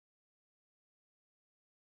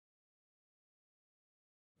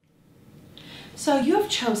So you have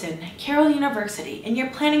chosen Carroll University and you're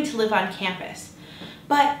planning to live on campus,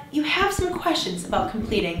 but you have some questions about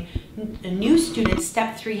completing a new student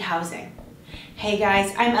Step 3 housing. Hey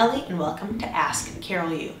guys, I'm Ellie and welcome to Ask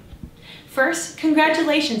Carroll U. First,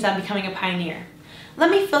 congratulations on becoming a pioneer. Let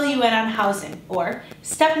me fill you in on housing, or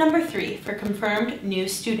step number 3 for confirmed new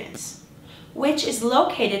students, which is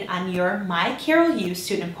located on your My Carroll U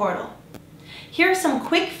student portal. Here are some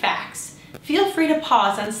quick facts. Feel free to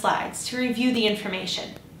pause on slides to review the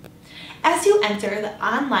information. As you enter the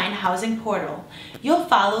online housing portal, you'll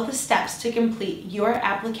follow the steps to complete your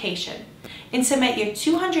application and submit your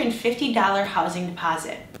 $250 housing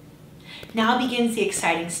deposit. Now begins the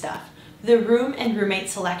exciting stuff, the room and roommate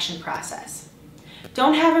selection process.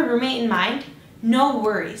 Don't have a roommate in mind? No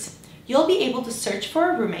worries. You'll be able to search for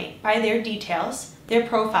a roommate by their details, their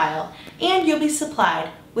profile, and you'll be supplied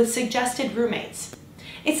with suggested roommates.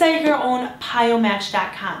 It's like your own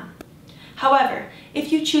piomatch.com. However,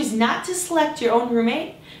 if you choose not to select your own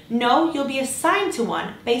roommate, know you'll be assigned to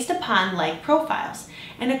one based upon like profiles.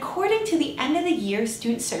 And according to the end of the year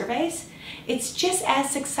student surveys, it's just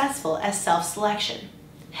as successful as self-selection.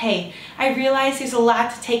 Hey, I realize there's a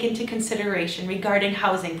lot to take into consideration regarding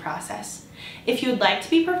housing process. If you would like to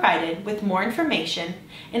be provided with more information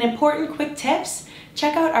and important quick tips,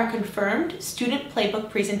 check out our Confirmed Student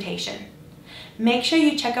Playbook presentation. Make sure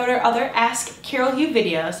you check out our other Ask Carroll U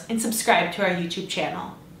videos and subscribe to our YouTube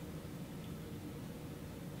channel.